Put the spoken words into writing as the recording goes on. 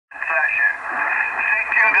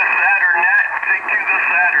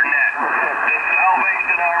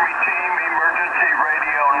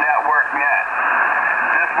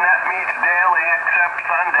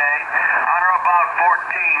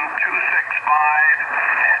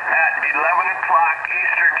at 11 o'clock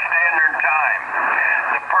Eastern Standard Time.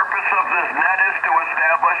 The purpose of this net is to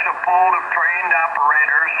establish a pool of trained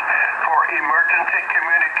operators for emergency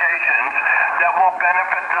communications that will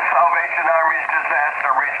benefit the Salvation Army's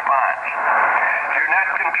disaster response. Your net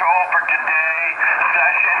control for today's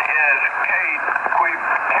session is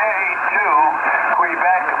K2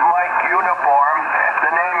 Quebec Mike Uniform.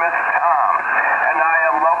 The name is Tom, and I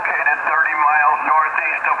am located 30 miles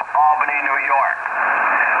northeast of Albany, New York.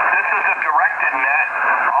 This is a directed net.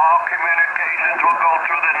 All communications will go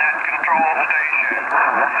through the net control station.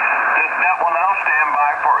 This net will now stand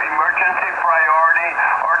by for emergency priority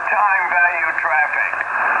or time value traffic.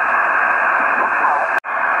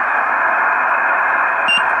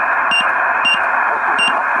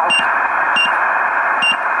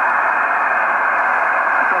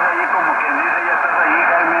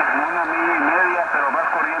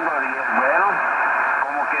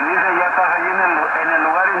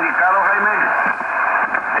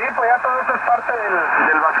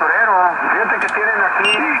 Del basurero, fíjate que tienen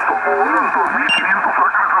aquí como unos 2.500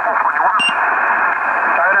 acres de españoles.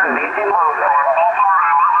 Está grandísimo.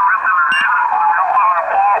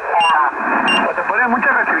 Pues te ponen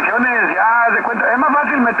muchas restricciones, ya de cuenta, es más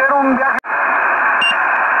fácil meter un viaje.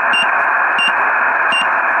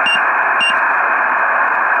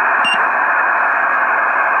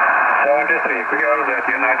 Clear that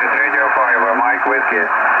United Radio 5, Mike Whiskey.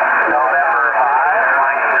 November 5,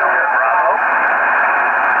 Mike Delta Bravo.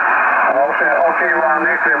 Okay, one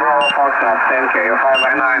next Bravo Foxtrot, 10K, 5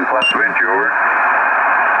 by 9 plus 20, over.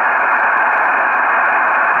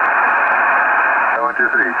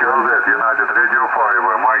 73, clear that United Radio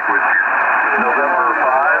 5, Mike Whiskey. November 5,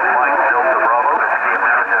 Mike Delta Bravo.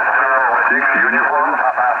 6 uniform.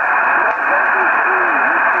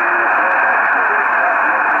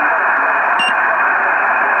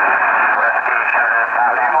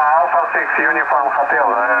 Uniform Hotel,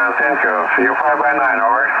 thank you. See you 5 by 9,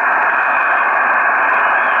 over.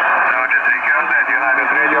 73, clear that United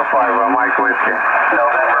Radio 5, Mike Whiskey.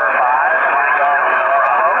 November 5, Mike Delta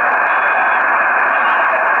Bravo.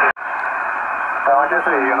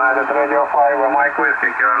 73, United Radio 5, Mike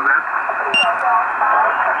Whiskey, clear that.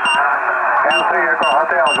 And 3 Echo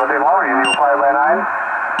Hotel, good morning, you 5 by 9.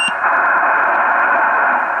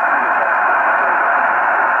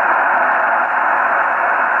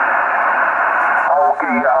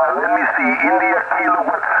 Let me see, India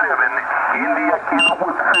Kilowatt 7, India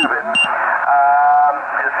Kilowatt 7,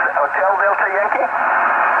 Is Hotel Delta Yankee?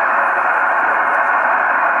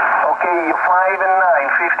 Okay, 5 and 9,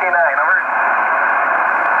 59, over.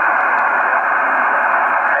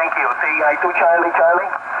 Thank you. SEA2 Charlie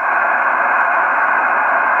Charlie.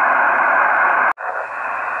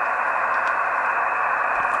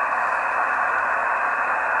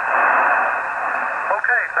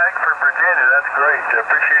 Okay, thanks for Virginia. That's great. I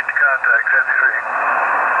appreciate the contact, 73.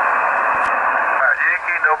 Alright,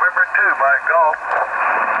 Yankee November 2, Mike Golf.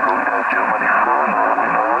 Florida, Germany 4,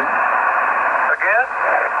 Illinois. Again?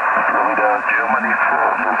 Florida, Germany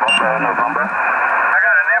 4, November. I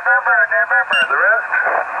got a November, the rest?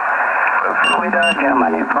 Florida,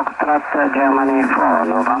 Germany, Foxtrot, Germany 4,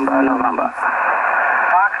 November.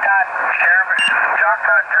 Foxtrot,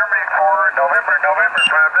 Germany 4, November,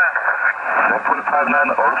 5-9. Left 59,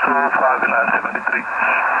 also 5973.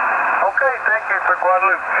 Okay, thank you for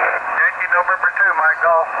Guadalupe. Yankee November 2, Mike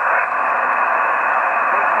Golf.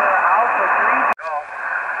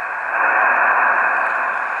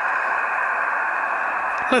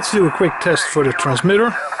 Let's do a quick test for the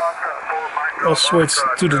transmitter. I'll switch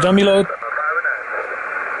to the dummy load.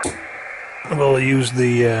 We'll use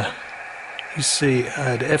the the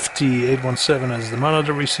FT817 as the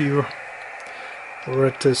monitor receiver. We're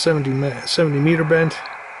at 70 meter band.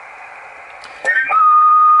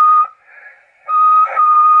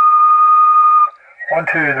 One,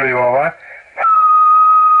 two, three, four, five.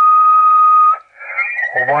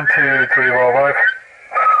 1, 2, 3, 4, 5.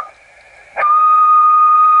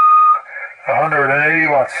 180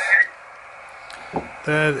 watts.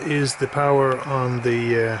 That is the power on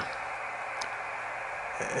the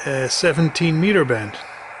 17 meter band.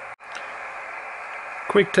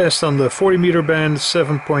 Quick test on the 40 meter band,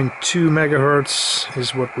 7.2 megahertz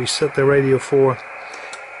is what we set the radio for.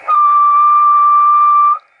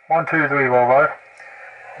 1, 2, 3, 4, 5.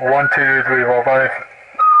 1, 2, 3, 4, 5.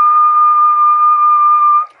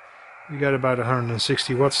 We got about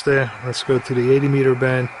 160 watts there. Let's go to the 80 meter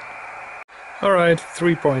band. Alright,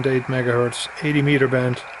 3.8 megahertz, 80 meter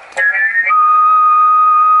band.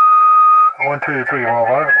 1, 2, 3, 4,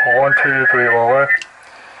 5. 1, 2, 3, 4, 5.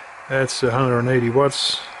 That's 180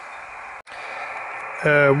 watts.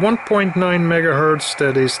 1.9 megahertz,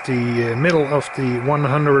 that is the middle of the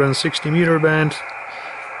 160 meter band.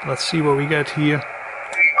 Let's see what we get here.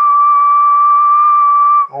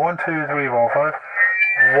 1, 2, 3, 4, 5.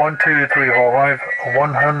 1, 2, 3, 4, 5.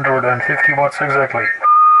 150 watts exactly.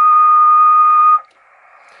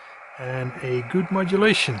 And a good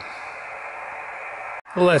modulation.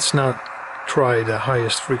 Let's now try the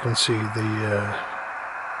highest frequency the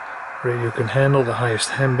radio can handle. The highest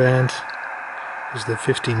ham band is the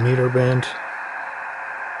 15 meter band.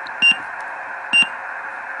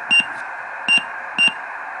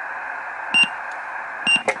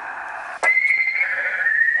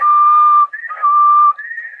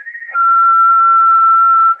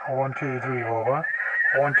 One, two, three, four, five.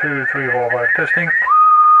 1, 2, 3, 4, 5. Testing.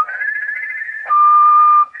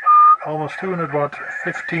 Almost 200 watt,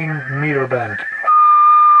 15 meter band.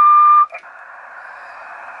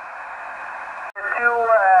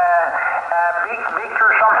 Victor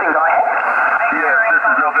something, go ahead. Yes, this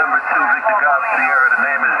is November 2, Victor Golf Sierra. The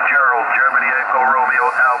name is Gerald, Germany Echo Romeo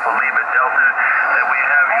Alpha Lima Delta, and we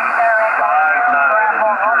have you 59 in New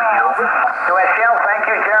Jersey, over. USL, thank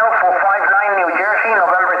you, Gerald, for 59 New Jersey,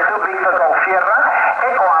 November 2, Victor Golf Sierra,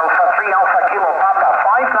 Echo Alpha 3 Alpha Kilo Papa,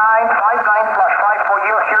 59 plus 5 for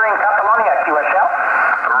you here in Catalonia, QSL.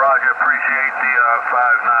 Roger, appreciate the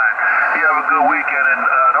 59. You have a good weekend, and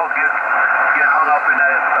don't get hung up in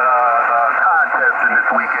that contest in this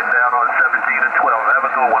weekend down on 17 and 12. Have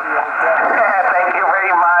a good one.